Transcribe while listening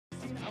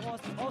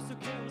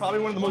Probably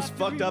one of the most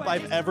fucked up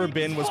I've ever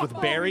been was with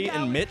Barry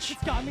and Mitch,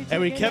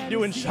 and we kept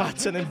doing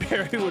shots, and then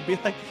Barry would be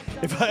like,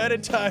 if I had a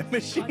time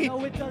machine.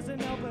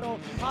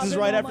 This is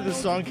right after the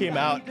song came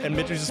out, and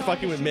Mitch was just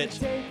fucking with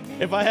Mitch.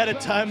 If I had a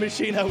time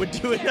machine, I would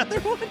do another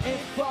one.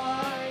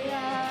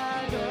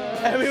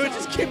 And we would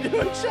just keep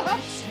doing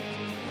shots.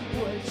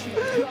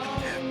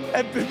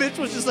 And Mitch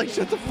was just like,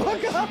 shut the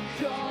fuck up.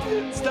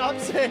 Stop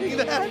saying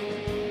that.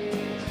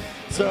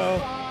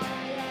 So,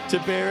 to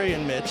Barry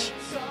and Mitch,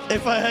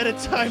 if I had a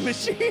time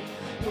machine.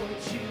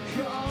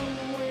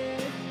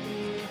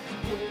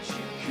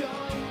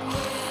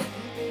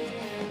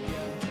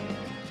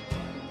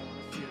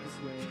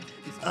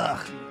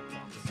 Ugh.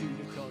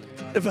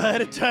 If I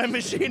had a time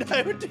machine,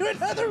 I would do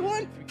another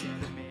one.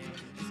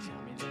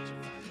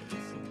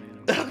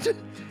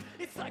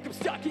 It's like I'm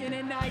stuck in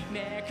a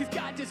nightmare, cause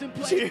God doesn't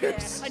play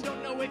Cheers. fair. I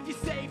don't know if you're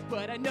safe,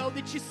 but I know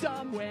that you're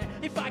somewhere.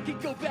 If I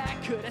could go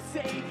back, could I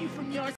save you from your